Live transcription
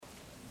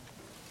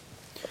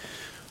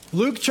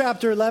Luke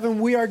chapter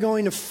 11, we are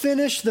going to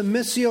finish the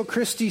Missio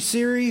Christi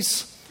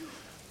series.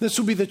 This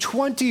will be the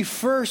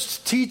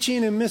 21st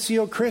teaching in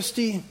Missio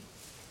Christi.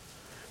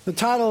 The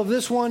title of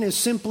this one is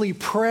simply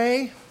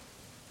Pray.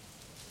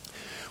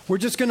 We're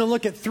just going to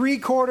look at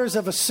 3/4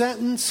 of a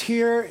sentence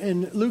here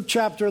in Luke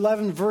chapter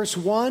 11, verse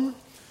 1. And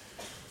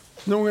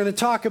then we're going to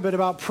talk a bit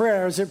about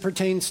prayer as it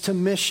pertains to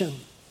mission.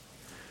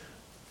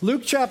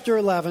 Luke chapter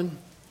 11,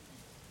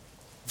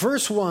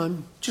 verse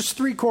 1, just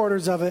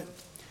 3/4 of it.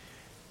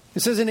 It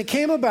says, "And it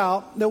came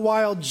about that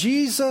while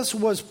Jesus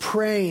was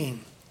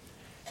praying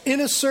in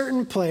a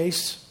certain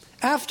place,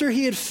 after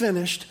he had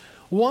finished,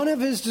 one of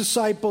his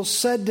disciples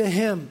said to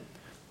him,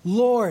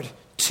 'Lord,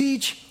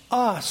 teach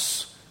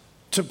us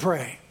to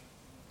pray.'"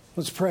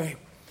 Let's pray.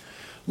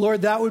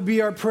 Lord, that would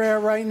be our prayer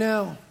right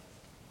now.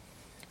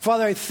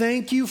 Father, I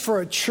thank you for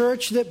a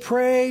church that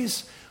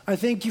prays. I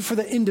thank you for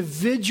the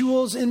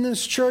individuals in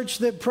this church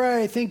that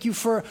pray. I thank you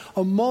for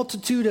a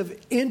multitude of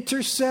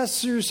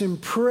intercessors and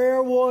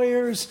prayer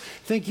warriors.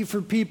 Thank you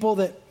for people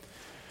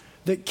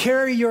that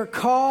carry your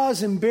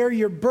cause and bear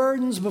your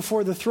burdens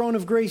before the throne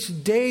of grace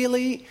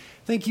daily.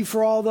 Thank you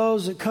for all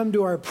those that come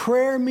to our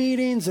prayer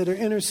meetings, that are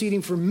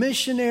interceding for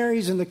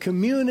missionaries in the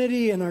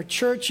community and our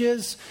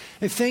churches.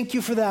 I thank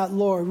you for that,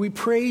 Lord. We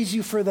praise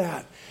you for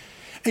that.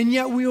 And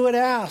yet we would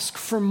ask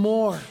for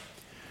more.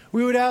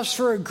 We would ask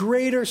for a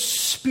greater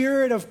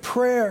spirit of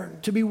prayer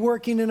to be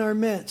working in our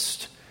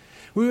midst.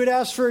 We would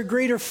ask for a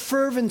greater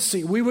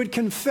fervency. We would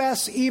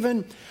confess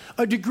even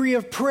a degree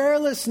of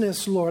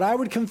prayerlessness, Lord. I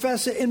would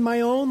confess it in my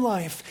own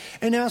life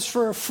and ask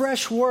for a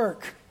fresh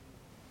work.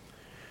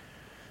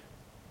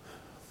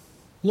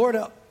 Lord,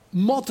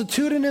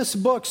 multitudinous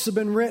books have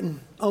been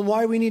written on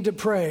why we need to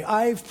pray.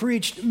 I've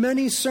preached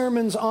many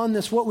sermons on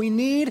this. What we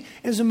need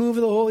is a move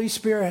of the Holy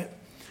Spirit.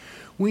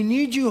 We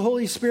need you,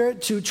 Holy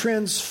Spirit, to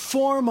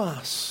transform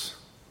us.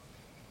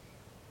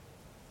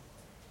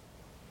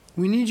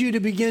 We need you to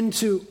begin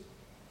to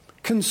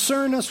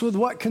concern us with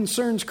what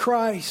concerns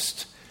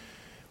Christ.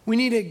 We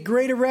need a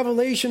greater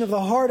revelation of the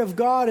heart of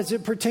God as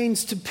it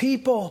pertains to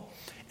people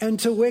and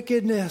to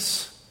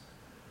wickedness.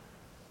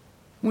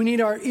 We need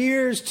our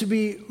ears to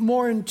be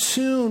more in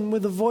tune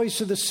with the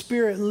voice of the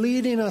Spirit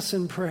leading us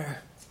in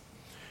prayer.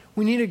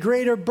 We need a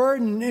greater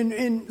burden.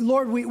 And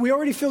Lord, we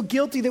already feel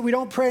guilty that we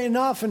don't pray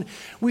enough. And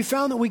we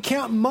found that we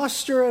can't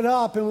muster it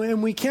up.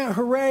 And we can't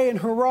hooray and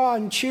hurrah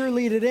and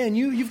cheerlead it in.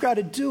 You've got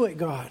to do it,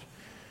 God.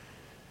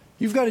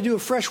 You've got to do a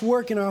fresh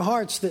work in our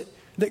hearts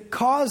that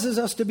causes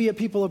us to be a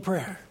people of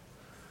prayer.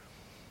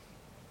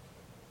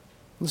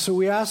 And so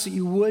we ask that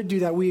you would do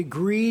that. We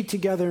agree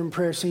together in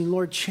prayer saying,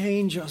 Lord,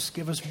 change us.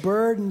 Give us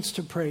burdens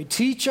to pray.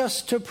 Teach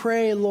us to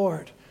pray,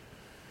 Lord.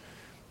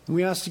 And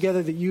we ask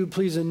together that you would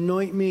please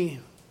anoint me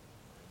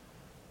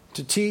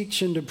to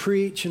teach and to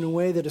preach in a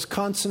way that is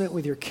consonant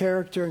with your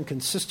character and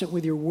consistent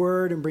with your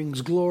word and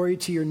brings glory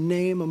to your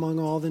name among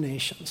all the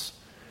nations.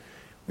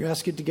 We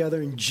ask it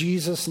together in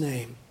Jesus'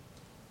 name.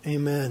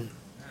 Amen.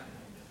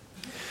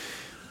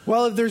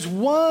 Well, if there's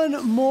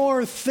one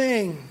more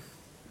thing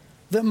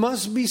that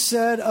must be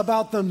said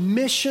about the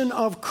mission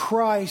of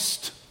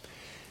Christ,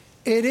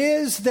 it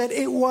is that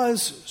it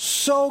was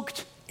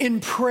soaked in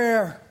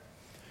prayer.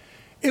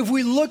 If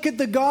we look at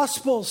the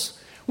Gospels,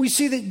 we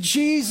see that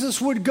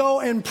Jesus would go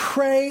and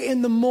pray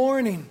in the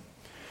morning.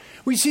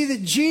 We see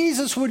that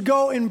Jesus would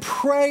go and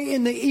pray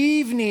in the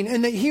evening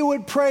and that he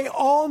would pray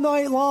all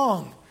night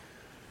long.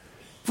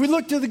 If we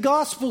look to the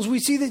Gospels, we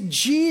see that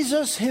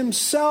Jesus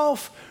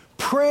himself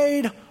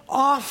prayed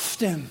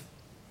often.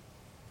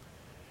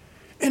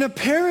 And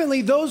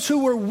apparently those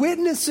who were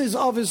witnesses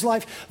of his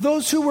life,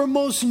 those who were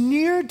most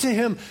near to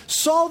him,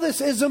 saw this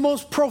as the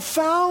most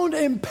profound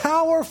and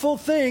powerful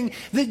thing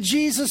that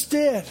Jesus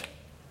did.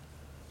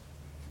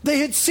 They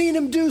had seen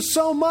him do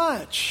so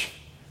much.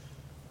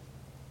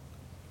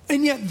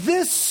 And yet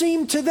this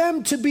seemed to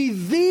them to be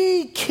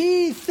the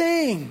key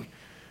thing.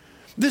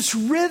 This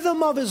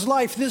rhythm of his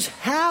life, this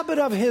habit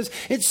of his,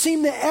 it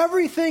seemed that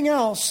everything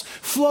else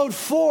flowed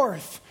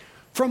forth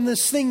from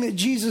this thing that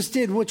Jesus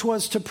did, which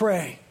was to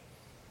pray.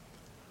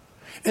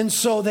 And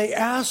so they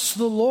asked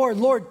the Lord,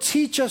 Lord,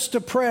 teach us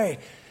to pray.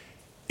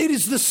 It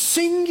is the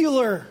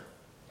singular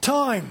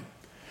time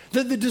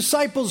that the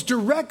disciples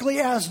directly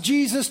asked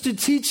Jesus to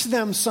teach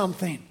them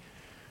something.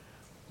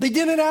 They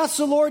didn't ask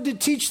the Lord to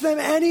teach them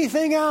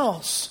anything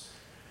else.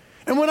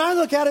 And when I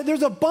look at it,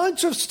 there's a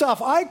bunch of stuff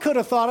I could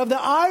have thought of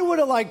that I would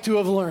have liked to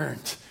have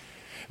learned.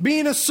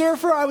 Being a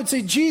surfer, I would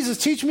say, Jesus,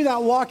 teach me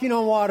that walking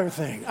on water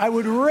thing. I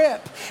would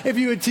rip if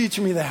you would teach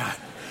me that.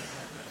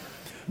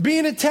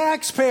 Being a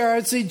taxpayer,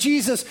 I'd say,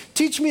 Jesus,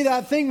 teach me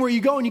that thing where you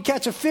go and you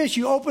catch a fish,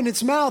 you open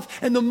its mouth,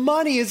 and the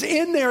money is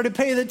in there to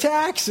pay the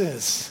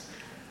taxes.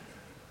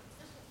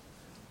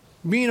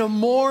 Being a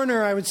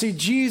mourner, I would say,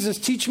 Jesus,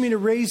 teach me to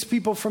raise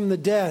people from the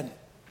dead.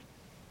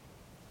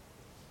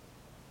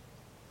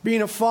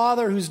 Being a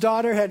father whose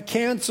daughter had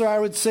cancer, I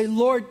would say,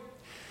 Lord,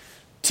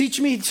 teach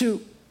me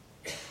to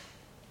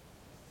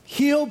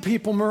heal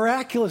people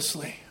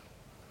miraculously.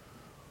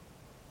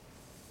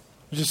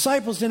 The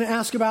disciples didn't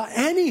ask about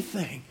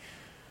anything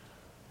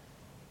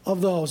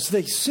of those.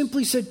 They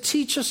simply said,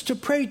 teach us to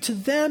pray. To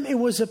them, it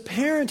was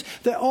apparent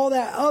that all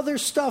that other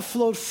stuff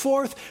flowed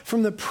forth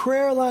from the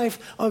prayer life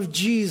of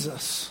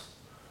Jesus.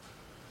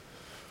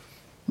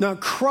 Now,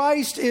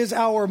 Christ is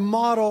our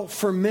model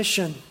for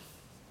mission.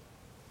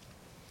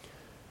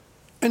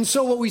 And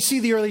so what we see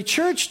the early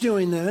church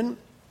doing then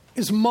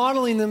is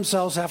modeling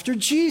themselves after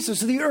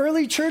Jesus. The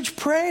early church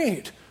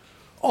prayed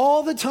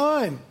all the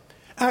time.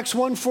 Acts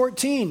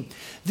 1:14.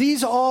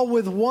 These all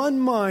with one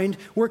mind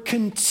were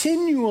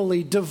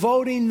continually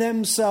devoting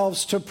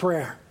themselves to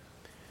prayer.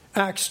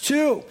 Acts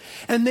 2.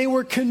 And they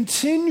were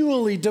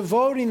continually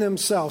devoting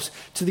themselves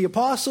to the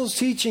apostles'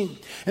 teaching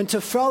and to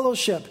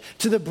fellowship,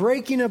 to the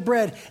breaking of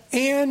bread,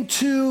 and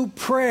to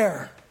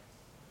prayer.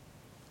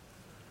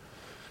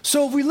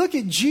 So if we look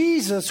at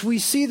Jesus, we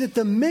see that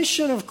the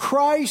mission of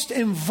Christ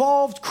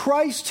involved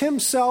Christ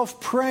himself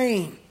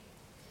praying.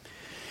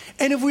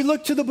 And if we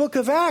look to the book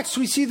of Acts,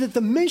 we see that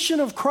the mission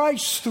of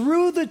Christ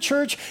through the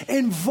church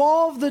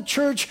involved the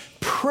church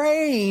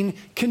praying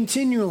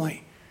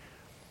continually.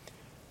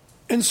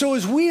 And so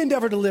as we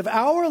endeavor to live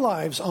our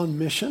lives on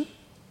mission,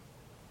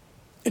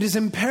 it is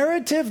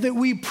imperative that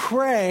we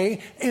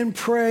pray and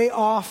pray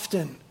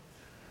often.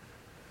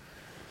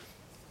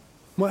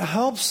 What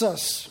helps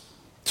us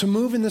to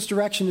move in this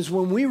direction is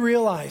when we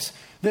realize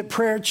that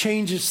prayer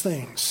changes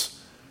things.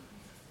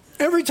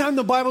 Every time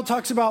the Bible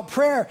talks about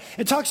prayer,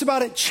 it talks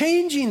about it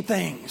changing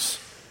things.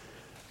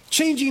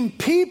 Changing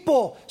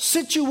people,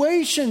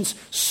 situations,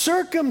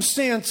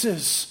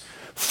 circumstances,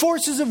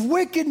 forces of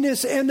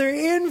wickedness and their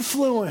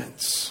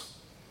influence.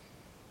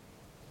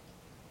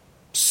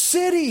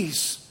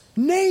 Cities,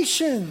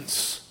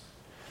 nations.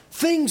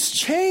 Things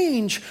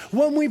change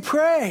when we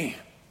pray.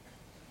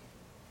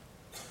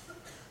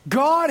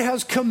 God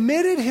has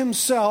committed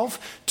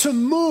himself to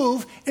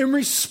move in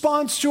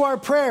response to our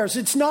prayers.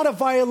 It's not a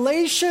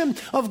violation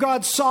of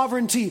God's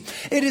sovereignty.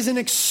 It is an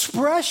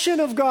expression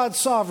of God's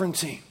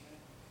sovereignty.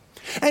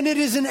 And it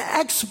is an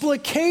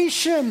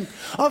explication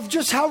of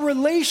just how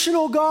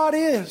relational God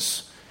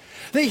is.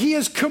 That he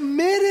has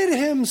committed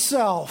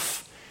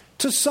himself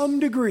to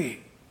some degree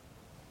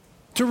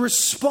to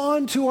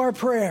respond to our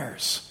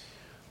prayers.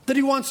 That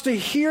he wants to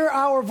hear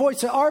our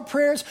voice. That our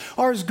prayers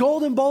are as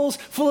golden bowls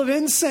full of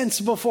incense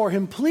before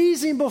him,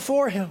 pleasing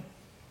before him.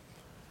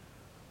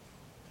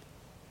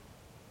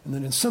 And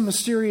then in some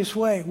mysterious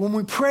way, when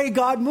we pray,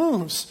 God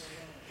moves.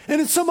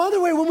 And in some other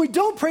way, when we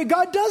don't pray,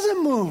 God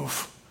doesn't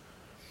move.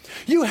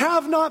 You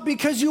have not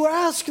because you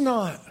ask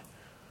not.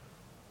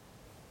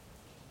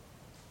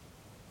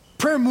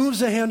 Prayer moves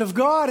the hand of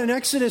God. In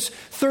Exodus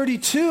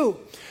 32,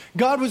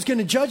 God was going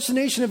to judge the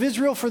nation of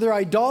Israel for their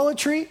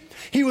idolatry.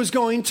 He was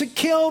going to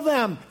kill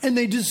them, and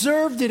they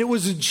deserved it. It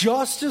was the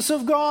justice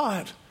of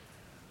God.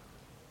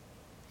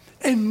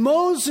 And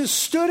Moses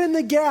stood in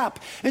the gap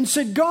and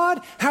said,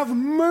 God, have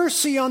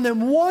mercy on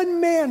them. One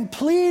man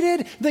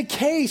pleaded the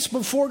case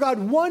before God.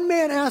 One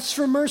man asked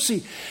for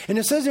mercy. And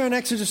it says there in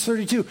Exodus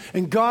 32,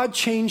 and God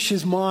changed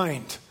his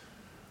mind.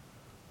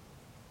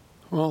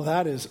 Well,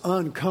 that is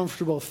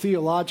uncomfortable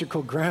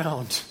theological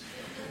ground.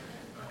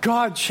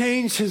 God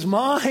changed his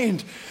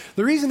mind.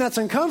 The reason that's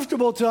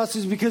uncomfortable to us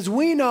is because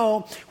we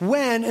know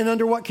when and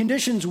under what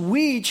conditions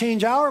we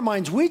change our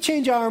minds. We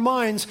change our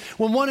minds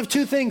when one of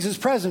two things is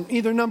present.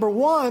 Either number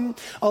one,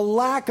 a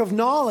lack of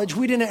knowledge.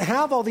 We didn't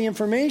have all the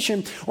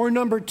information. Or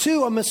number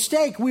two, a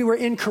mistake. We were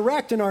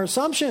incorrect in our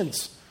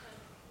assumptions.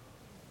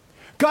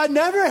 God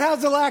never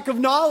has a lack of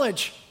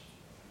knowledge.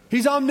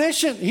 He's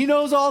omniscient. He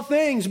knows all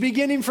things,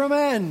 beginning from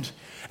end.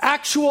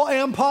 Actual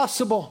and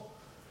possible.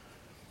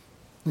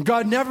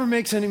 God never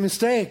makes any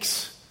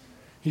mistakes.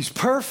 He's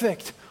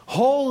perfect,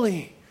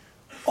 holy,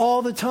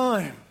 all the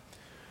time.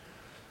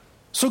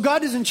 So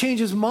God doesn't change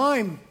his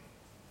mind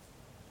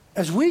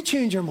as we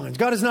change our minds.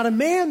 God is not a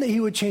man that he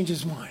would change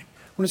his mind.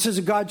 When it says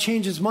that God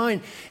changed his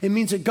mind, it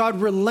means that God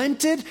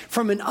relented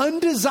from an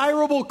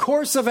undesirable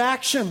course of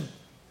action.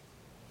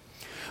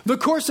 The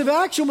course of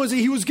action was that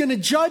he was going to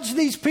judge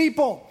these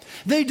people.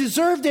 They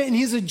deserved it, and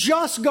he's a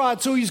just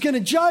God, so he's going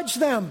to judge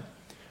them.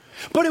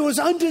 But it was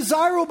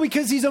undesirable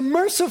because he's a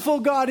merciful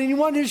God and he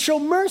wanted to show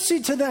mercy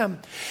to them.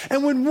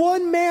 And when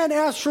one man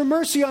asked for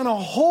mercy on a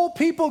whole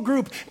people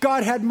group,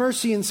 God had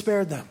mercy and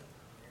spared them.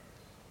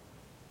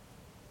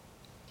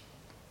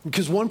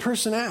 Because one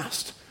person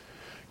asked.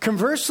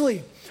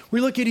 Conversely,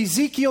 we look at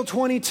Ezekiel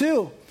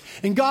 22.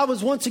 And God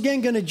was once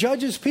again going to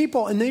judge his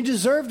people, and they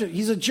deserved it.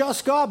 He's a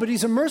just God, but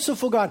he's a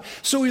merciful God.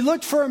 So he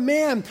looked for a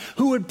man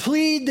who would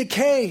plead the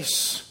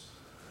case,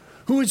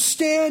 who would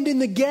stand in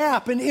the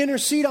gap and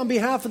intercede on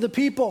behalf of the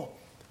people.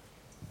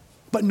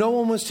 But no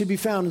one was to be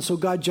found, and so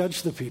God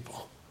judged the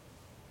people.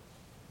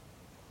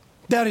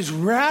 That is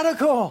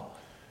radical.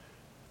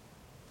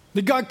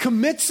 That God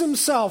commits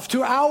himself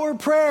to our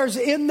prayers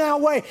in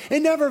that way.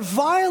 It never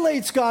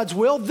violates God's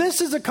will.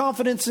 This is a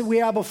confidence that we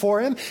have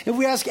before him. If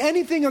we ask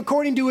anything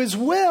according to his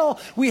will,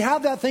 we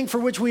have that thing for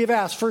which we have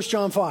asked. 1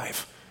 John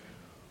 5.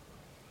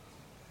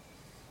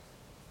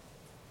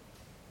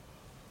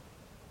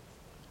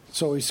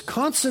 So he's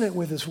consonant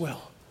with his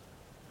will.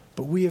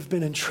 But we have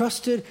been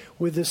entrusted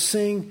with this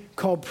thing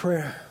called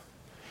prayer.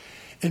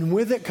 And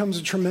with it comes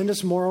a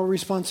tremendous moral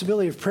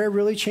responsibility. If prayer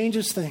really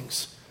changes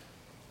things,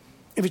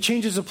 if it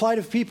changes the plight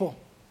of people,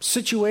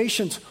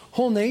 situations,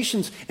 whole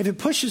nations, if it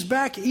pushes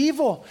back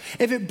evil,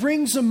 if it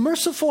brings the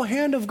merciful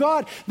hand of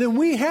God, then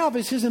we have,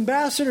 as his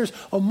ambassadors,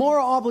 a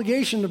moral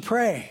obligation to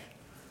pray.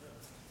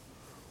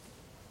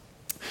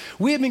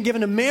 We have been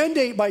given a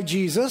mandate by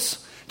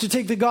Jesus to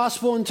take the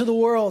gospel into the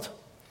world.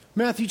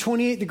 Matthew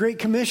 28, the Great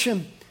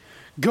Commission.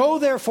 Go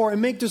therefore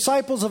and make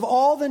disciples of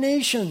all the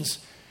nations,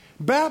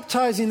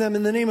 baptizing them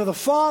in the name of the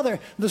Father,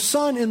 the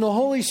Son, and the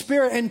Holy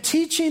Spirit, and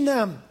teaching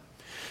them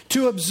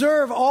to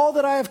observe all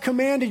that I have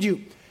commanded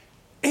you.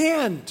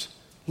 And,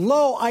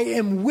 lo, I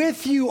am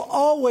with you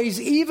always,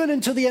 even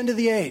until the end of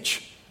the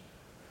age.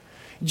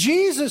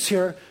 Jesus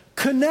here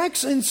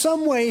connects in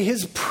some way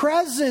his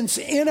presence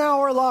in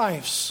our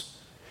lives,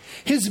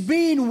 his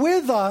being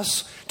with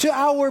us, to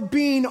our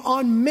being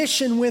on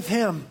mission with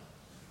him.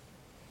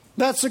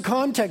 That's the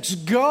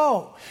context.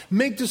 Go,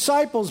 make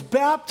disciples,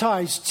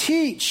 baptize,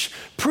 teach,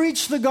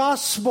 preach the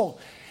gospel.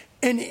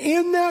 And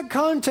in that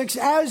context,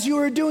 as you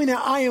are doing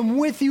that, I am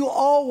with you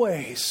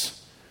always.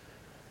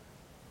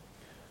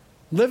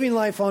 Living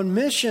life on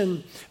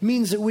mission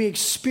means that we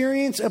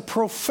experience a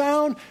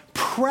profound,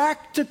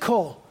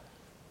 practical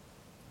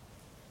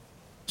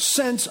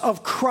sense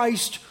of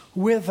Christ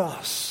with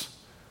us.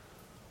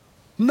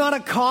 Not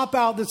a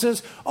cop-out that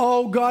says,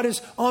 oh, God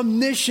is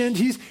omniscient,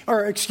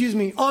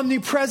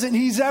 omnipresent,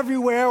 he's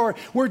everywhere, or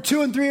where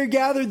 2 and 3 are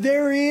gathered,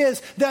 there he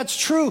is. That's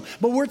true,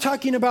 but we're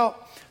talking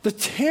about the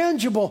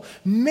tangible,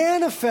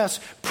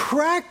 manifest,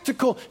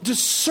 practical,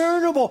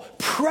 discernible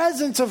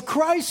presence of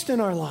Christ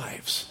in our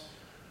lives.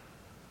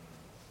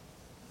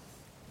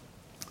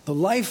 The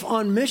life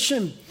on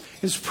mission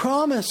is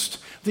promised,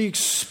 the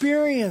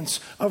experience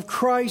of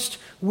Christ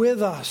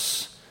with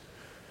us.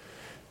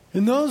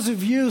 And those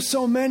of you,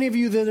 so many of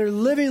you that are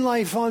living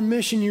life on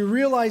mission, you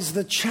realize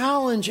the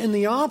challenge and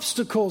the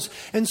obstacles.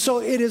 And so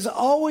it is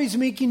always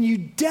making you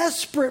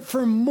desperate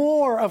for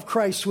more of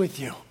Christ with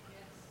you.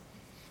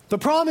 The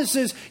promise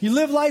is, you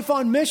live life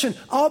on mission,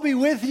 I'll be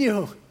with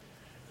you.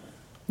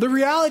 The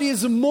reality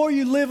is, the more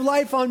you live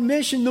life on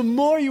mission, the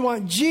more you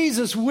want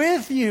Jesus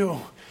with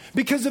you,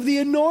 because of the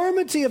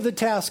enormity of the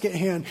task at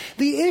hand,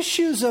 the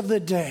issues of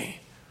the day.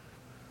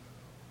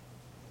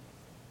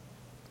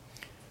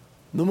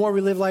 The more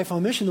we live life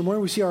on mission, the more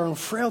we see our own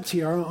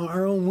frailty,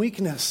 our own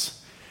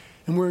weakness.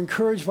 And we're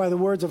encouraged by the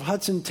words of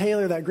Hudson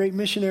Taylor, that great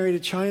missionary to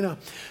China,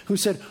 who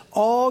said,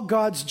 all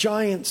God's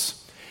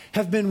giants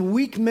have been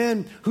weak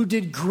men who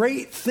did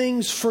great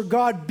things for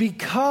God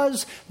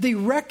because they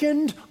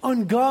reckoned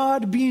on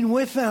God being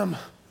with them.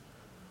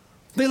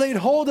 They laid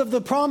hold of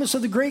the promise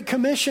of the Great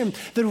Commission,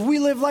 that if we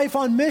live life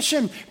on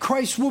mission,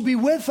 Christ will be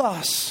with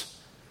us.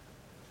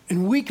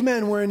 And weak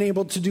men were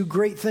enabled to do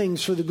great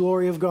things for the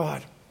glory of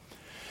God.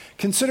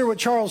 Consider what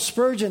Charles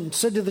Spurgeon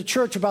said to the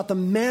church about the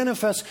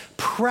manifest,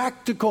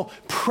 practical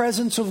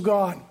presence of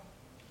God.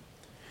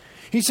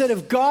 He said,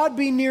 if God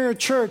be near a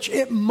church,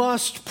 it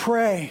must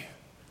pray.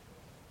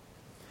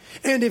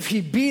 And if he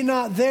be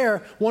not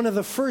there, one of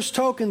the first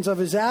tokens of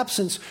his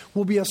absence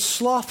will be a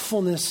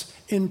slothfulness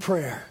in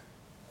prayer.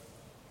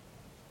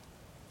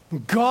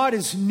 God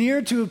is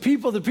near to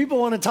people. The people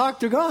want to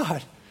talk to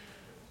God.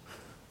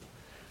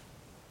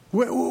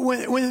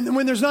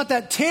 When there's not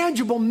that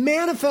tangible,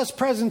 manifest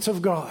presence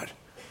of God,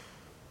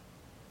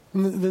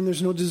 then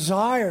there's no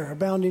desire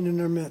abounding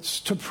in our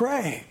midst to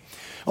pray.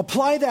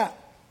 Apply that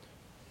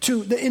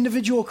to the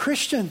individual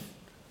Christian.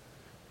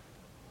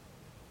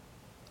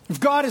 If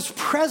God is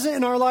present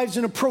in our lives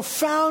in a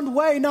profound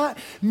way, not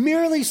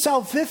merely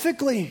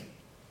salvifically,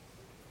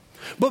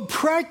 but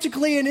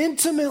practically and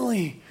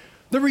intimately,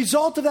 the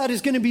result of that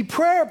is going to be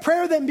prayer.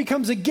 Prayer then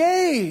becomes a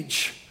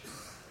gauge.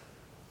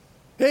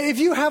 If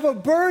you have a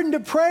burden to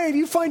pray, if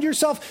you find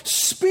yourself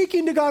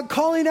speaking to God,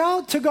 calling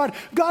out to God,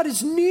 God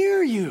is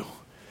near you.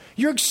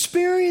 You're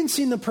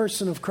experiencing the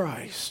person of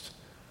Christ.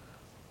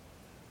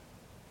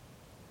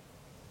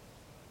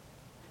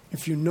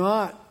 If you're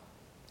not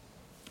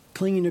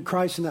clinging to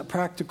Christ in that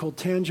practical,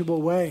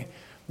 tangible way,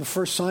 the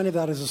first sign of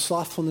that is a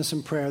slothfulness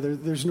in prayer.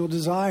 There's no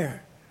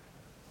desire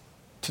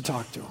to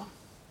talk to Him.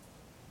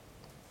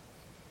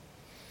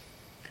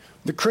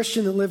 The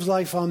Christian that lives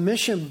life on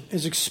mission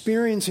is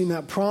experiencing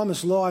that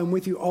promise, lo, I'm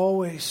with you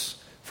always,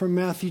 from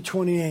Matthew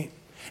 28.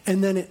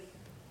 And then it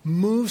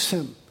moves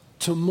him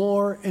to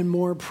more and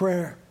more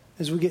prayer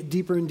as we get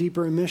deeper and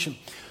deeper in mission.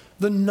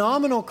 The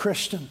nominal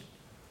Christian,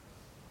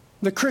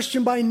 the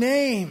Christian by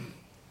name,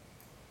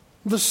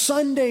 the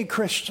Sunday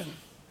Christian,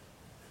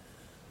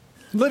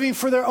 living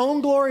for their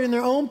own glory and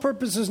their own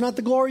purposes, not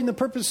the glory and the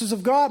purposes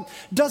of God,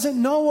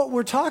 doesn't know what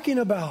we're talking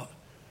about.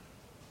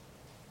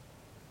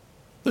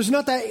 There's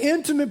not that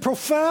intimate,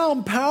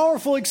 profound,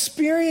 powerful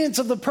experience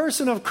of the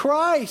person of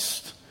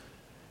Christ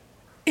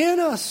in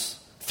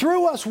us,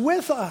 through us,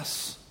 with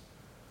us.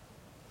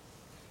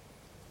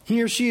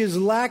 He or she is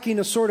lacking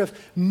a sort of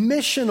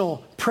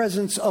missional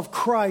presence of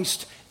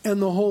Christ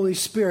and the Holy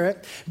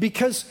Spirit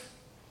because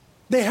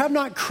They have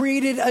not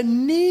created a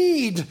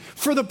need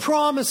for the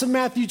promise of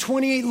Matthew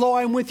 28, lo,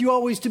 I'm with you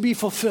always, to be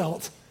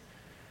fulfilled.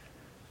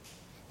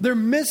 They're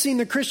missing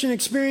the Christian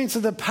experience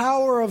of the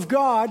power of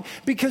God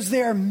because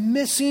they are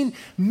missing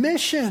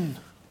mission.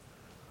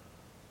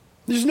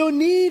 There's no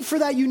need for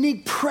that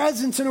unique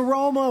presence and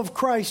aroma of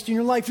Christ in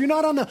your life. You're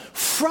not on the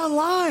front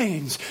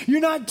lines. You're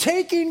not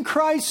taking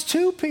Christ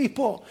to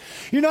people.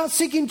 You're not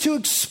seeking to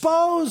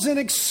expose and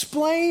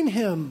explain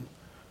Him.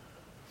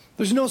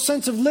 There's no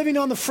sense of living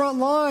on the front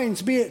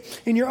lines, be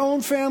it in your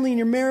own family, in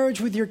your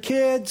marriage, with your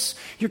kids,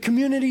 your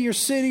community, your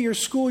city, your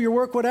school, your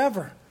work,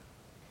 whatever.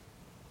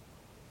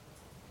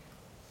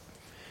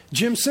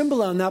 Jim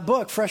Cymbala in that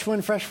book, Fresh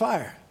Wind, Fresh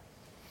Fire,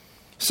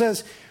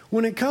 says,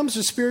 when it comes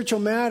to spiritual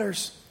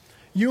matters,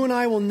 you and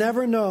I will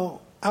never know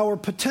our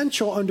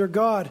potential under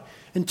God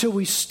until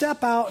we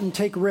step out and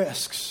take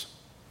risks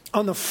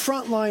on the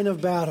front line of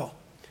battle.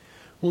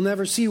 We'll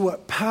never see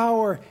what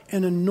power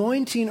and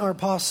anointing are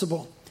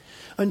possible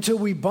until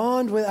we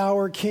bond with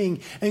our King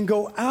and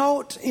go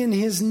out in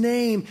His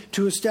name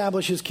to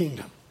establish His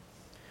kingdom.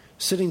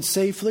 Sitting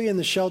safely in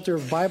the shelter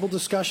of Bible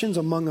discussions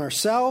among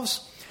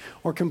ourselves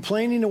or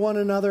complaining to one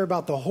another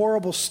about the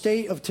horrible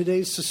state of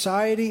today's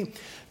society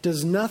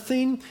does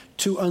nothing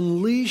to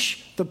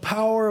unleash the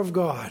power of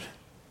God.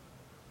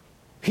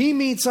 He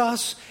meets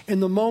us in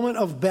the moment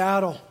of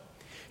battle.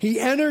 He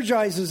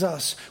energizes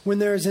us when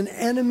there is an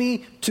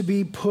enemy to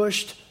be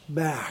pushed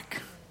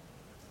back.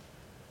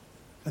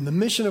 And the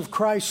mission of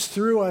Christ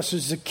through us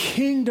is the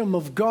kingdom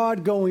of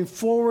God going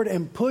forward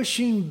and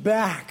pushing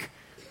back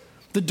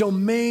the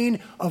domain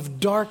of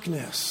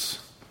darkness.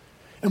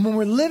 And when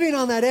we're living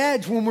on that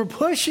edge, when we're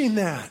pushing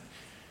that,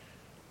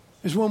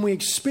 is when we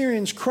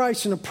experience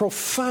Christ in a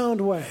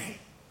profound way.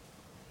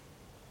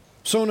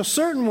 So in a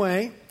certain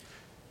way,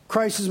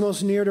 Christ is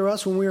most near to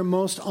us when we are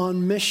most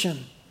on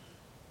mission.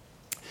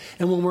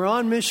 And when we're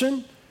on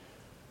mission,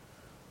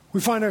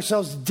 we find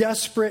ourselves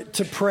desperate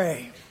to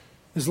pray.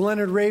 As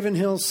Leonard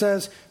Ravenhill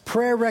says,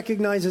 prayer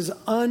recognizes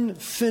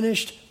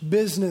unfinished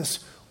business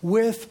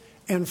with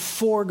and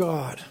for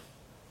God.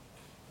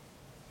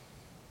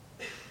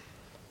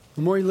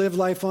 The more you live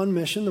life on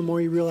mission, the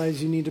more you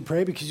realize you need to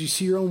pray because you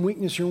see your own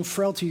weakness, your own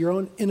frailty, your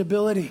own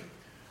inability.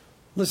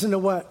 Listen to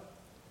what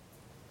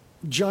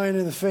giant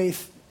of the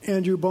faith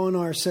Andrew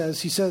Bonar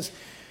says. He says,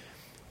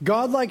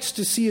 God likes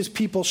to see His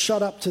people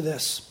shut up to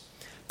this,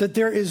 that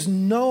there is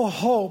no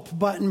hope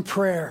but in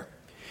prayer.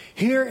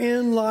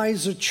 Herein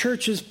lies the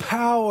church's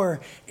power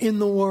in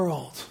the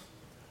world.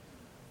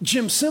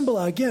 Jim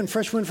Cymbala, again,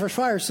 Fresh Wind, Fresh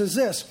Fire, says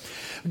this,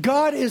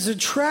 God is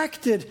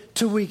attracted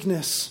to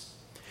weakness.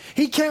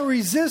 He can't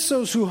resist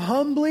those who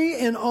humbly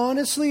and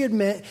honestly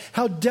admit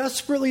how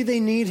desperately they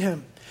need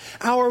Him.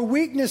 Our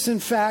weakness, in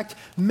fact,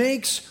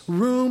 makes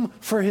room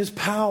for His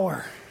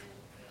power.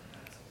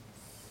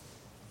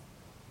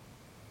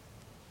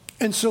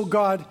 And so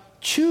God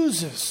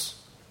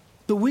chooses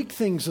the weak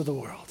things of the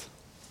world.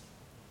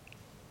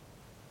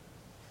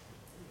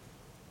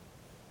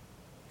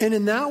 And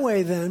in that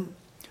way, then,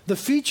 the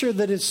feature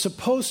that is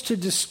supposed to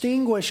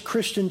distinguish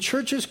Christian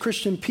churches,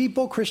 Christian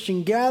people,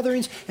 Christian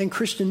gatherings, and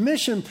Christian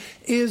mission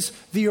is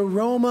the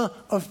aroma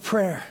of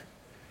prayer.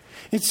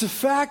 It's the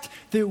fact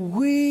that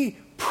we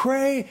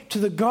pray to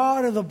the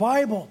God of the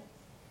Bible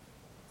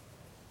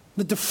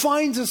that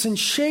defines us and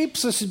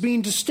shapes us as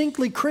being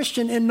distinctly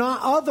Christian and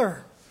not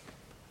other.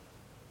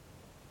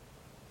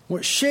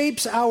 What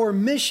shapes our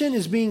mission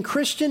as being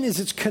Christian is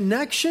its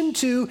connection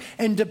to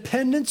and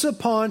dependence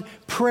upon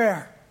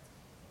prayer.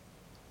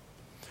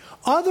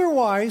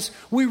 Otherwise,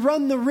 we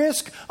run the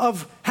risk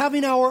of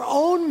having our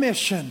own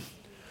mission,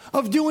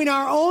 of doing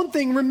our own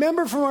thing.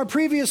 Remember from our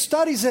previous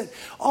studies that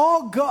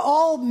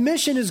all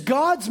mission is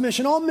God's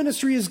mission. All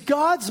ministry is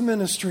God's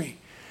ministry.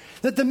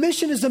 That the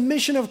mission is the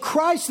mission of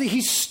Christ, that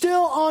He's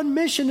still on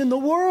mission in the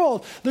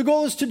world. The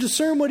goal is to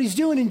discern what He's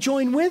doing and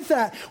join with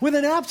that. With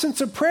an absence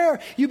of prayer,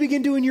 you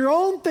begin doing your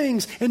own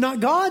things and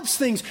not God's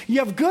things. You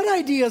have good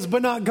ideas,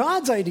 but not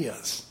God's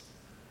ideas.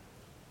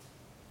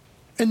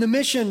 And the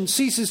mission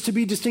ceases to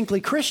be distinctly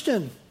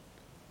Christian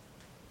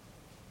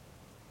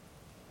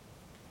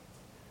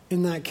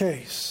in that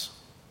case.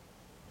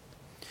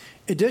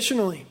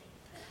 Additionally,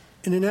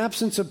 in an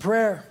absence of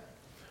prayer,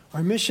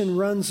 our mission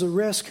runs the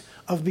risk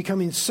of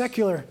becoming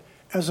secular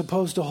as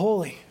opposed to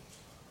holy.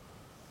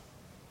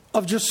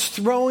 Of just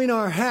throwing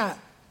our hat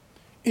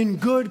in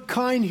good,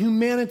 kind,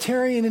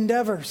 humanitarian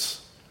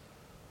endeavors.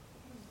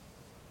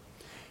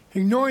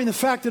 Ignoring the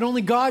fact that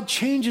only God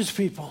changes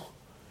people.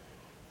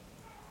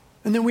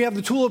 And then we have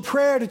the tool of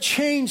prayer to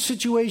change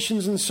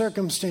situations and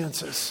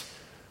circumstances.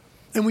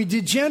 And we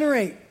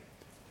degenerate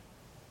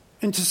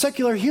into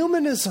secular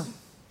humanism.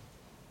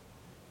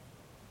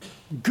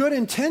 Good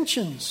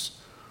intentions,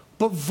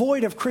 but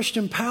void of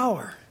Christian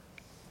power.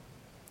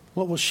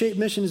 What will shape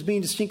mission as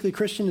being distinctly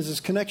Christian is its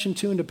connection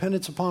to and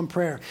dependence upon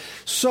prayer.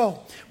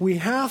 So, we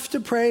have to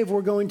pray if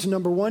we're going to,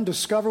 number one,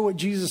 discover what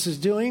Jesus is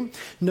doing.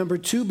 Number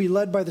two, be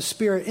led by the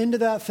Spirit into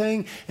that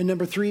thing. And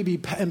number three, be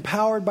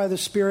empowered by the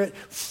Spirit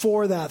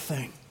for that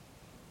thing.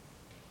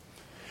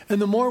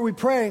 And the more we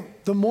pray,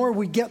 the more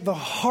we get the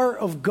heart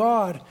of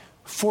God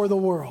for the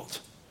world.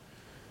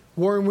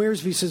 Warren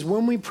Wiersbe says,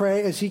 when we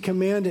pray as he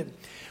commanded,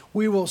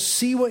 we will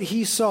see what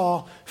he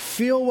saw,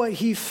 feel what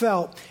he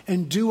felt,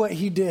 and do what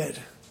he did.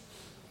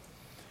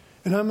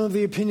 And I'm of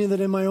the opinion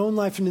that in my own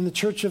life and in the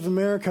Church of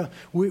America,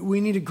 we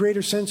need a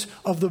greater sense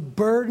of the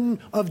burden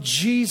of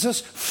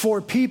Jesus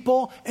for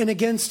people and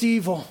against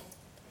evil.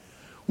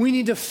 We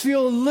need to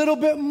feel a little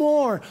bit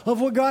more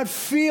of what God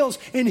feels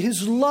in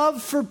his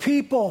love for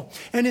people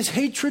and his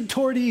hatred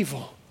toward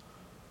evil.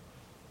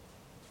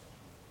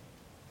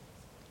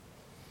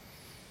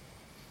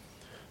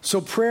 So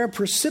prayer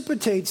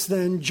precipitates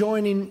then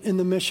joining in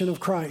the mission of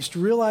Christ,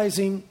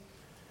 realizing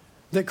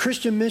that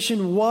Christian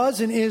mission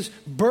was and is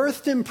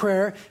birthed in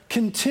prayer,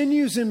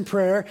 continues in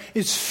prayer,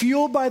 is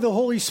fueled by the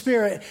Holy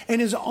Spirit, and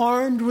is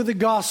armed with the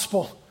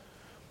gospel.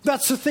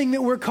 That's the thing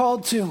that we're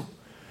called to.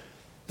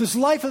 This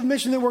life of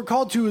mission that we're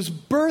called to is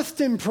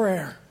birthed in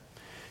prayer,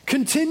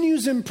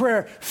 continues in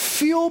prayer,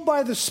 fueled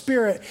by the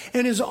Spirit,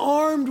 and is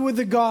armed with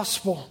the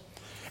gospel.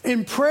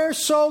 And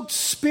prayer-soaked,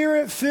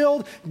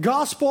 Spirit-filled,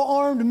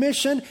 gospel-armed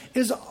mission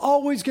is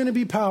always going to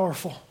be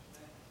powerful.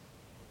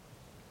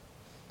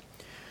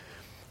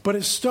 But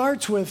it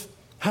starts with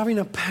having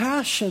a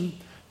passion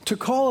to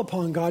call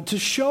upon God, to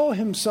show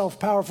himself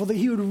powerful, that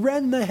he would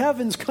rend the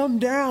heavens, come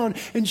down,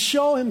 and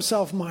show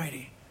himself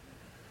mighty.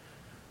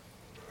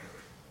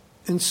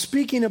 And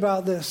speaking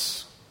about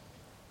this,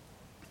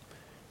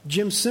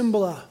 Jim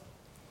Cymbala,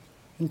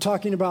 in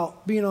talking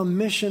about being on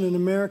mission in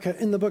America,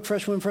 in the book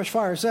Fresh Wind, Fresh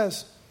Fire,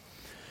 says,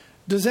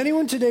 does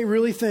anyone today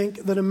really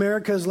think that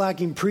America is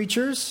lacking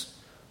preachers,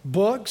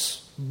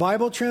 books,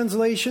 Bible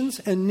translations,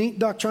 and neat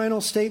doctrinal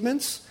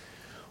statements?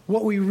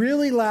 What we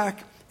really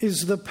lack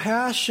is the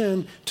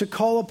passion to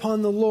call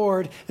upon the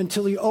Lord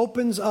until he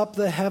opens up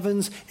the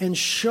heavens and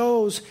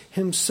shows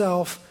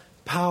himself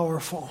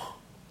powerful.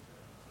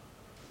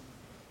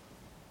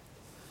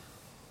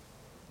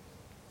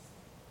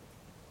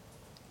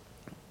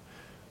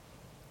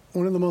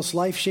 One of the most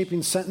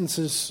life-shaping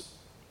sentences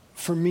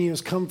for me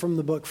has come from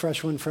the book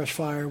Fresh Wind, Fresh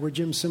Fire, where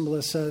Jim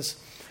Cymbala says,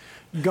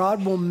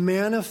 God will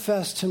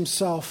manifest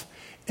himself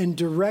in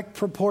direct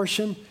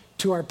proportion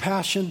to our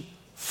passion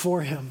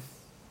for him.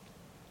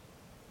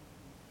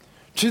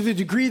 To the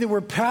degree that we're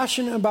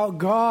passionate about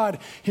God,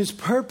 his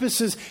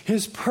purposes,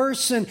 his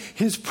person,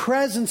 his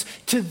presence,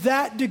 to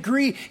that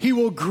degree, he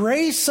will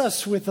grace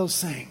us with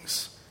those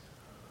things.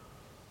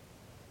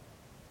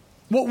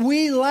 What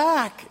we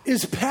lack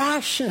is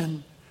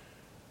passion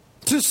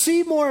to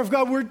see more of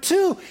God. We're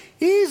too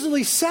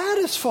easily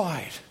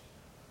satisfied.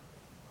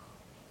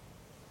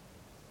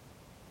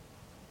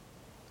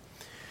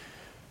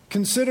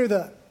 Consider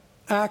the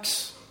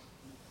Acts,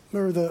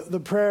 or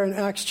the prayer in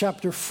Acts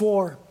chapter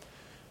 4.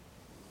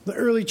 The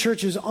early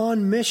church is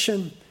on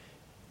mission,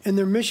 and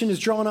their mission is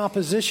drawing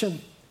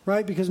opposition,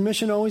 right? Because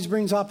mission always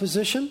brings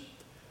opposition.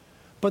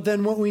 But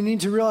then what we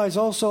need to realize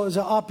also is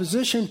that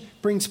opposition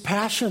brings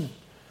passion.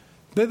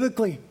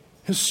 Biblically,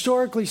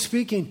 historically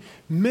speaking,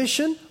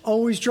 mission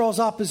always draws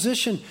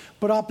opposition,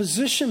 but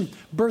opposition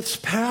births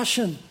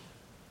passion.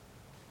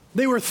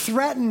 They were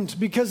threatened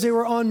because they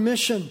were on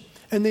mission,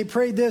 and they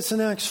prayed this in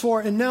Acts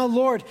 4. And now,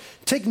 Lord,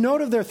 take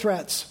note of their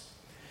threats,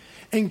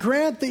 and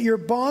grant that your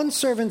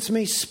bondservants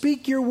may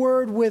speak your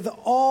word with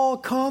all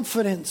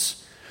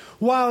confidence,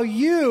 while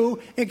you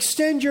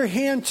extend your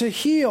hand to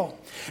heal,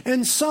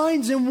 and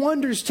signs and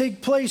wonders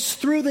take place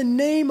through the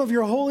name of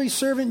your holy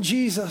servant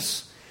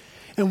Jesus.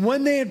 And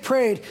when they had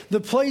prayed, the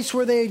place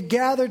where they had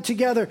gathered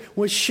together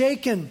was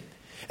shaken,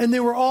 and they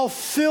were all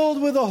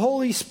filled with the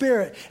Holy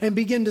Spirit and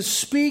began to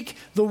speak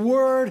the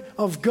word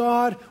of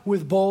God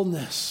with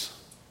boldness.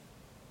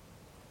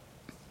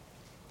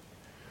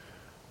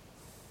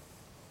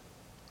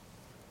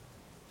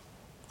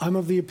 I'm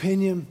of the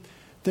opinion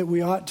that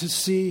we ought to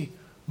see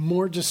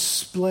more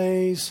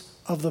displays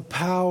of the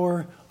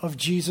power of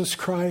Jesus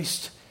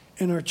Christ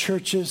in our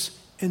churches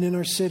and in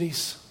our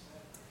cities.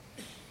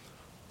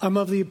 I'm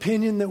of the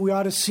opinion that we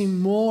ought to see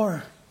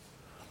more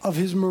of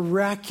his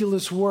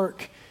miraculous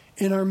work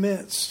in our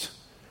midst.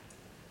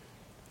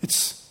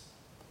 It's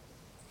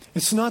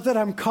not that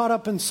I'm caught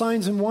up in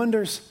signs and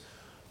wonders.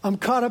 I'm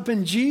caught up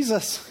in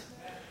Jesus.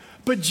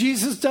 But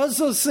Jesus does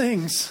those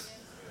things.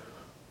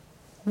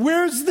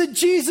 Where's the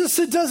Jesus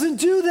that doesn't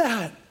do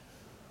that?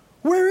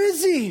 Where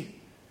is he?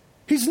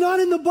 He's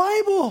not in the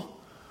Bible.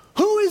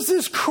 Who is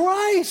this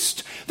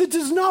Christ that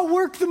does not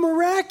work the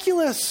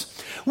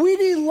miraculous? We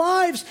need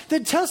lives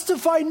that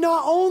testify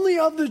not only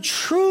of the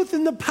truth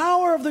and the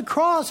power of the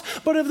cross,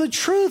 but of the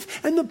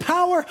truth and the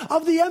power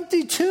of the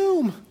empty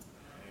tomb.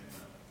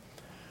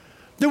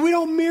 That we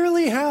don't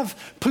merely have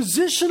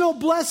positional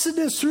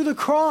blessedness through the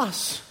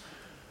cross,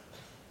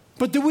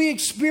 but that we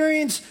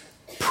experience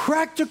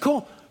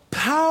practical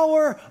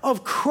power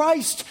of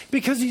Christ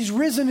because he's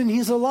risen and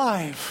he's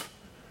alive.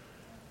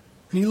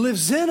 And he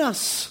lives in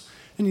us,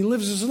 and he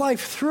lives his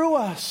life through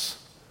us.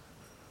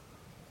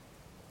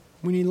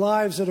 We need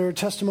lives that are a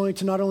testimony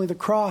to not only the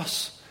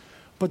cross,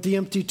 but the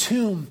empty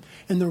tomb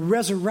and the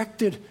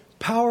resurrected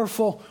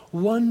powerful,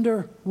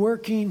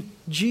 wonder-working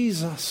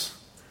Jesus.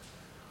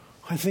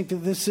 I think that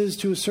this is,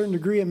 to a certain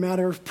degree, a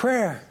matter of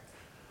prayer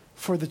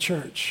for the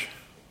church.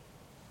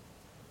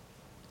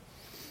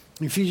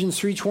 Ephesians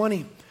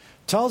 3:20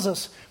 tells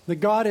us that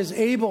God is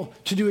able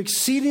to do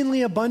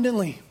exceedingly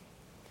abundantly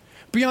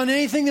beyond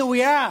anything that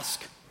we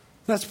ask,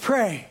 that's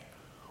pray,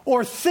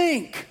 or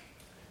think,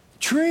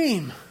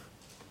 dream,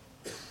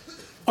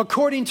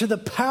 according to the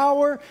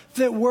power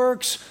that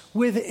works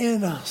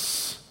within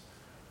us.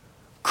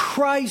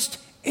 Christ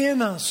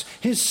in us,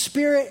 His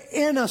Spirit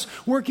in us,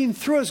 working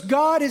through us.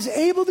 God is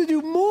able to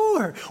do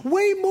more,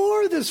 way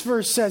more, this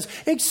verse says,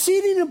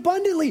 exceeding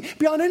abundantly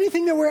beyond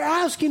anything that we're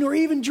asking or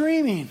even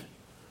dreaming.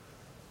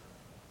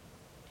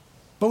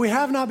 But we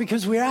have not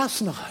because we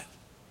ask not.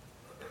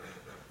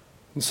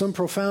 In some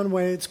profound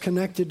way, it's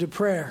connected to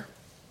prayer.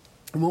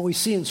 And what we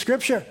see in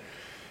Scripture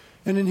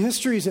and in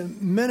history is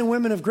that men and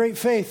women of great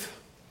faith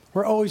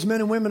were always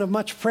men and women of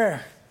much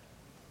prayer.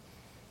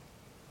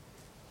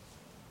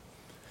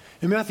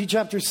 In Matthew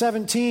chapter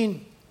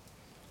 17,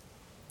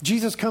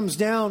 Jesus comes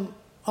down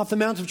off the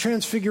Mount of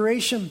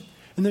Transfiguration,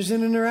 and there's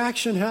an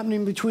interaction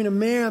happening between a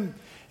man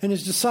and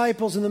his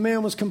disciples, and the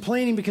man was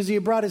complaining because he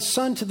had brought his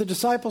son to the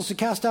disciples to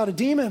cast out a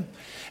demon.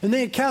 And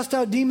they had cast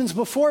out demons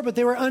before, but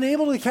they were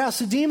unable to cast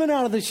a demon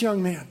out of this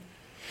young man.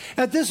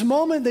 At this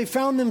moment, they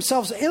found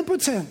themselves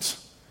impotent,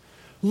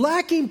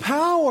 lacking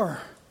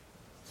power,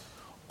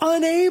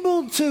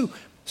 unable to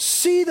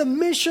see the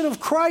mission of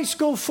Christ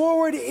go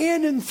forward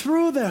in and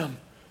through them.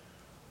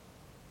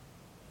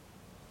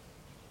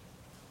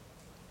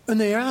 And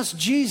they asked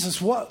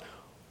Jesus,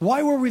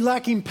 why were we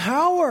lacking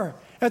power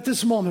at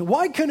this moment?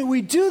 Why couldn't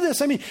we do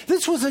this? I mean,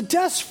 this was a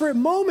desperate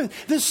moment.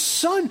 This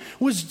son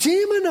was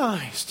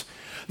demonized.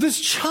 This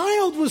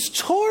child was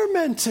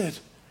tormented.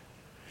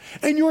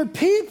 And your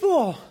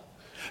people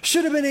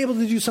should have been able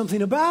to do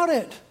something about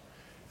it.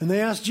 And they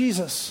asked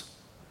Jesus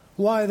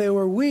why they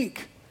were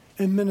weak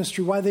in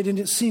ministry, why they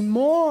didn't see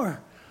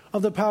more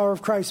of the power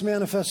of Christ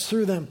manifest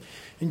through them.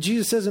 And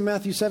Jesus says in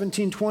Matthew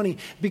 17:20,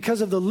 because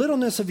of the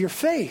littleness of your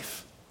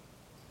faith.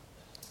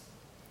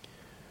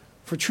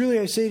 For truly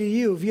I say to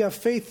you, if you have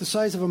faith the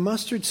size of a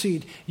mustard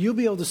seed, you'll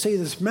be able to say to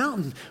this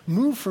mountain,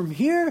 move from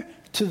here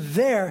to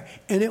there,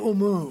 and it will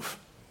move.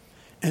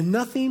 And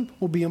nothing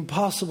will be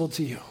impossible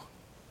to you.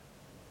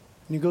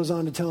 And he goes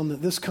on to tell them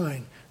that this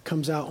kind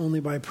comes out only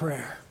by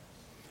prayer.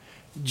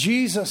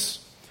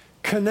 Jesus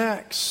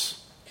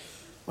connects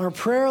our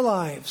prayer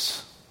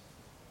lives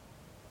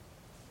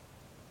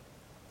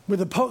with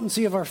the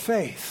potency of our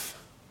faith.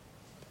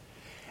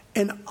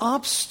 And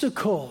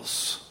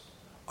obstacles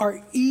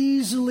are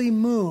easily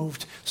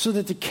moved so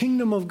that the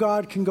kingdom of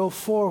God can go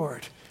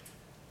forward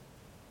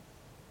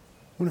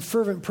when a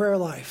fervent prayer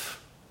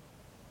life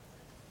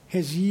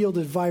has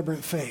yielded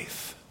vibrant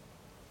faith.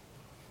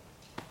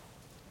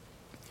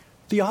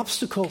 The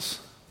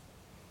obstacles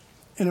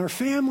in our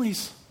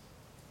families.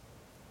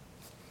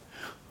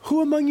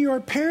 Who among you are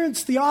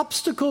parents? The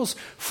obstacles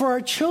for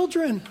our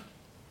children.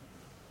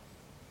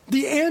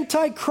 The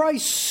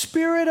Antichrist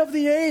spirit of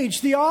the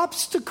age. The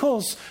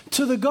obstacles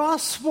to the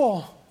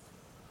gospel.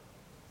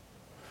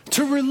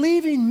 To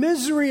relieving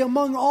misery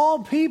among all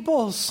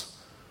peoples.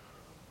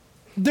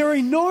 They're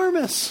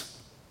enormous.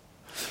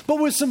 But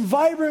with some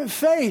vibrant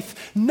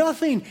faith,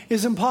 nothing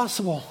is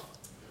impossible.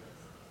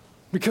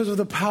 Because of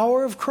the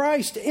power of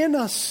Christ in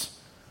us,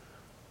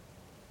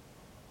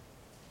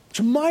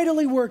 which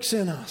mightily works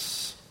in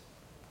us.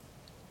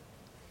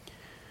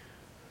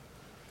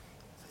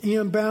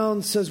 E.M.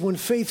 Bounds says, when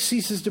faith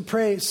ceases to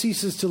pray, it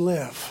ceases to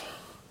live.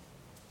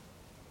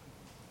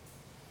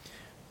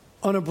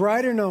 On a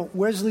brighter note,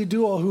 Wesley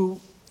Duell, who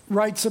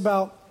writes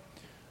about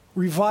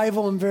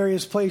revival in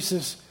various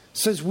places,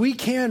 says we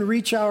can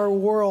reach our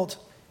world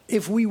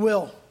if we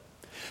will.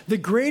 The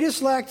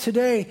greatest lack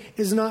today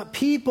is not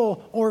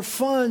people or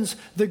funds.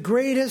 The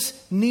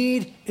greatest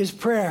need is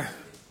prayer.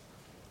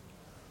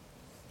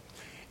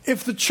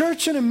 If the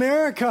church in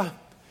America,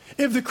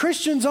 if the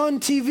Christians on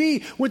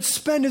TV would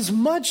spend as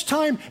much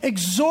time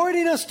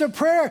exhorting us to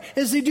prayer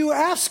as they do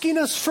asking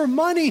us for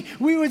money,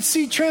 we would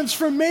see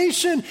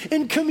transformation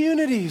in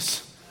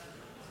communities.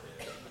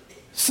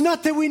 It's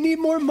not that we need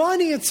more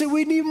money, it's that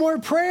we need more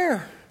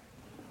prayer.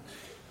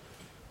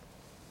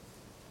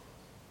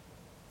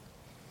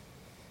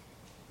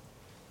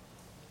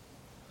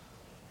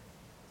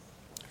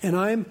 And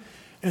I'm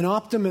an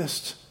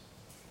optimist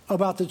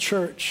about the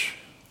church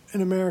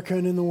in America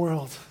and in the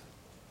world.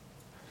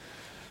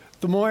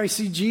 The more I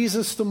see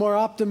Jesus, the more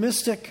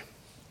optimistic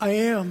I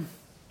am.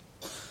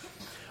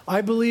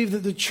 I believe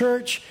that the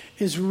church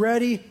is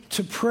ready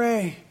to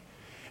pray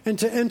and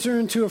to enter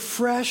into a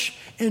fresh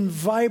and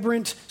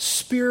vibrant,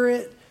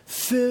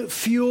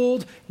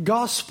 spirit-fueled,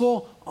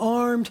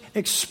 gospel-armed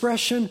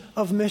expression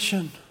of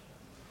mission.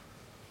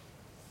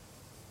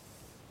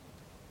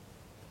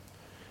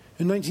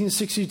 In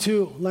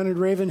 1962, Leonard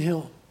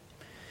Ravenhill,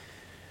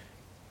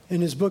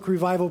 in his book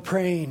Revival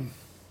Praying,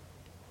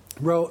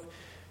 wrote,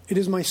 "It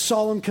is my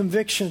solemn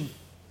conviction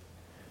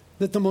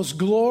that the most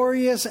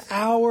glorious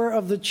hour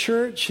of the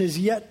church has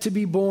yet to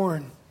be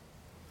born.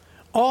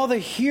 All the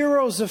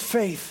heroes of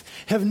faith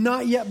have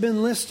not yet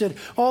been listed.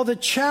 All the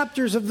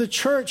chapters of the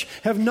church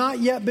have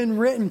not yet been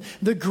written.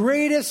 The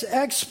greatest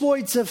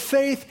exploits of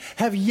faith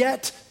have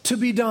yet to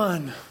be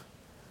done.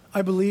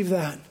 I believe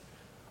that.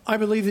 I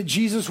believe that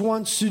Jesus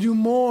wants to do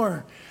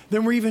more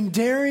than we're even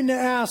daring to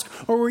ask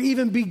or we're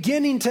even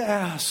beginning to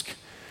ask.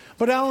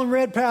 But Alan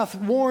Redpath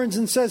warns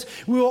and says,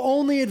 we will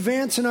only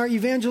advance in our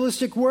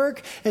evangelistic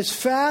work as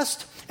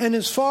fast and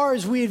as far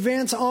as we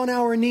advance on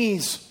our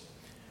knees.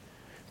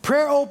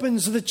 Prayer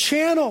opens the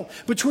channel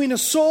between a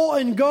soul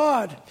and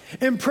God,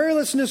 and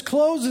prayerlessness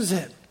closes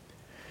it.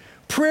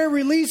 Prayer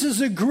releases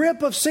the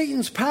grip of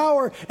Satan's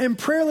power, and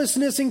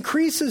prayerlessness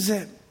increases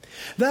it.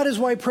 That is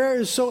why prayer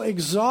is so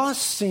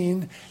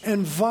exhausting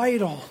and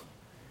vital.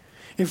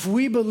 If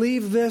we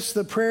believe this,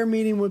 the prayer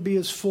meeting would be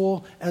as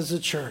full as the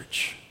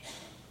church.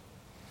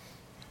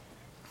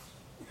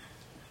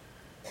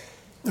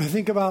 I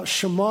think about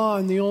Shammah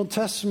in the Old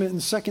Testament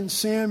in 2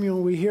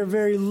 Samuel. We hear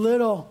very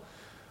little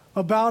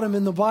about him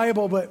in the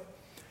Bible, but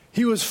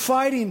he was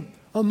fighting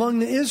among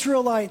the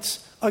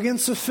Israelites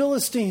against the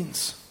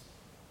Philistines.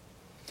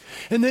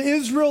 And the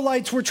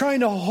Israelites were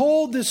trying to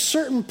hold this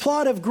certain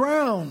plot of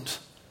ground.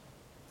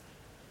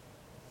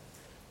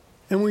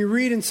 And we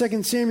read in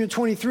 2 Samuel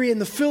 23, and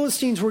the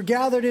Philistines were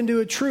gathered into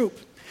a troop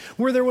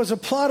where there was a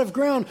plot of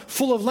ground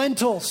full of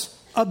lentils,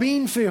 a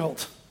bean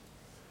field.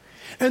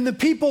 And the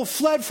people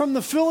fled from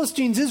the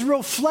Philistines.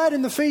 Israel fled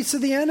in the face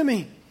of the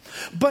enemy.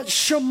 But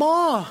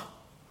Shammah,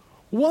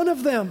 one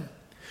of them,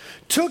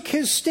 took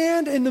his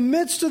stand in the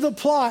midst of the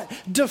plot,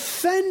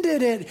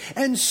 defended it,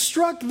 and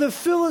struck the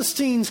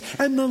Philistines,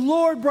 and the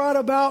Lord brought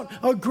about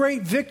a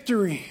great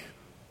victory.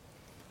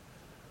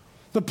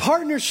 The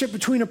partnership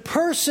between a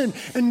person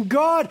and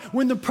God,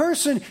 when the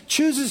person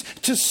chooses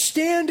to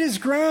stand his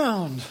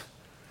ground,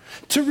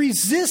 to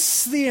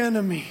resist the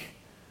enemy.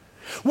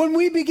 When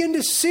we begin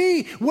to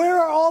see,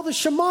 where are all the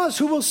Shammahs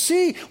who will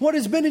see what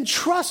has been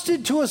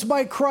entrusted to us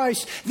by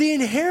Christ, the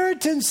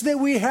inheritance that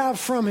we have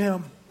from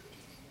him?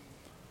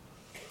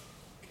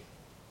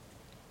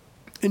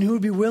 And who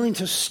would be willing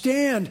to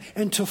stand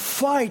and to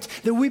fight,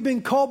 that we've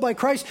been called by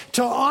Christ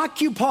to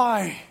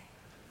occupy,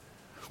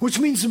 which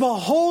means to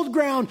hold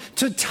ground,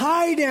 to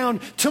tie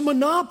down, to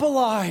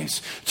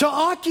monopolize, to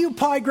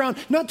occupy ground,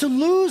 not to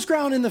lose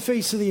ground in the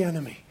face of the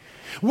enemy.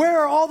 Where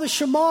are all the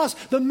Shammahs,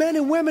 the men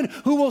and women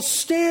who will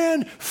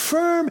stand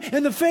firm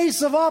in the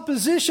face of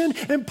opposition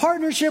in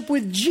partnership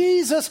with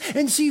Jesus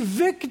and see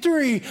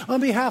victory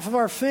on behalf of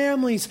our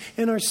families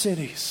and our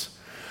cities?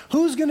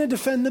 Who's going to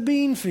defend the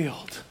bean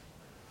field?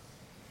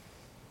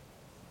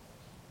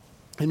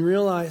 And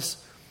realize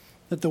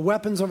that the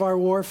weapons of our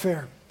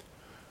warfare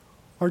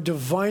are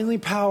divinely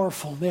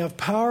powerful. They have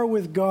power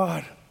with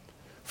God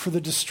for the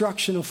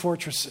destruction of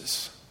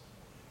fortresses.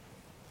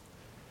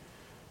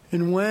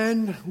 And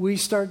when we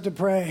start to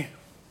pray,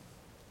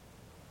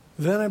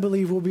 then I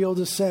believe we'll be able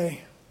to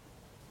say,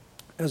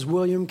 as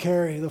William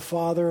Carey, the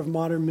father of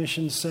modern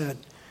missions, said,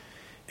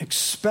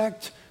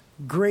 expect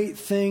great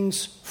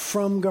things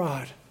from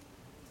God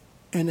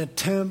and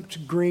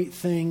attempt great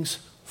things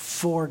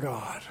for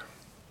God.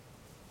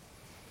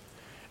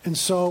 And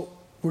so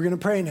we're going to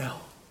pray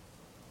now.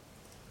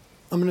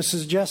 I'm going to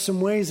suggest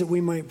some ways that we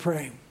might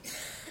pray.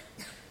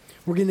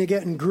 We're going to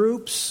get in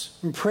groups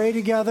and pray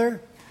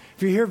together.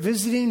 If you're here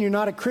visiting, you're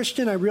not a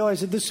Christian, I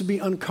realize that this would be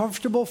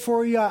uncomfortable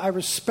for you. I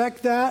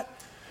respect that.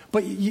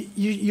 But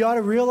you ought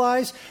to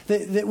realize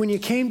that when you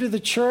came to the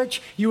church,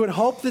 you would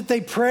hope that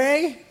they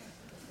pray.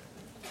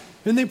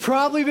 And they've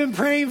probably been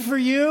praying for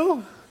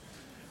you.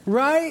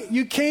 Right?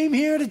 You came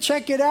here to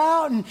check it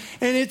out, and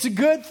it's a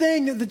good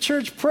thing that the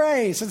church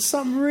prays. It's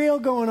something real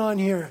going on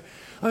here.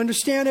 I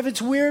understand if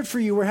it's weird for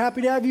you. We're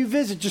happy to have you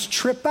visit. Just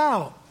trip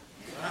out.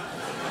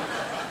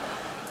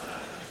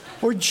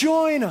 Or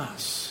join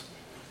us.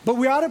 But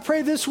we ought to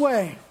pray this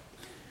way.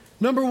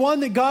 Number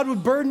one, that God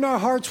would burden our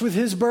hearts with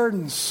his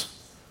burdens.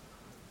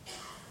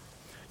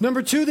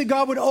 Number two, that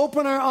God would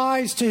open our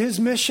eyes to his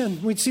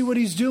mission. We'd see what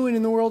he's doing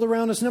in the world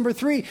around us. Number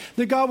three,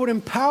 that God would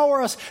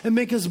empower us and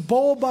make us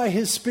bold by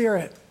his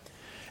Spirit.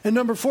 And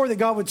number four, that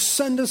God would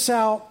send us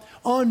out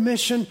on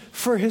mission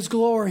for his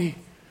glory.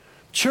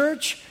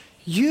 Church,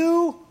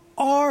 you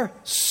are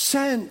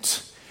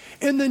sent.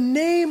 In the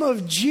name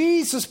of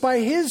Jesus, by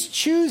his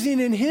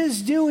choosing and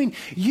his doing,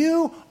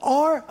 you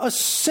are a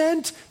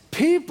sent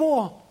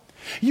people.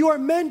 You are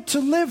meant to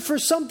live for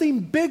something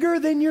bigger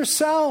than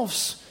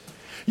yourselves.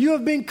 You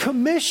have been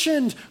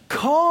commissioned,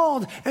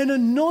 called, and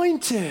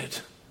anointed.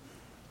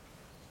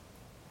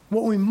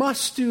 What we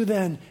must do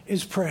then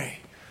is pray.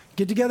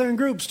 Get together in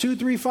groups, 2,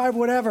 3, 5,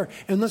 whatever,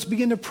 and let's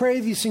begin to pray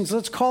these things.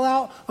 Let's call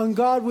out on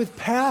God with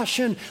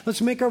passion.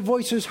 Let's make our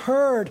voices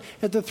heard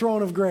at the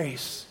throne of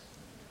grace.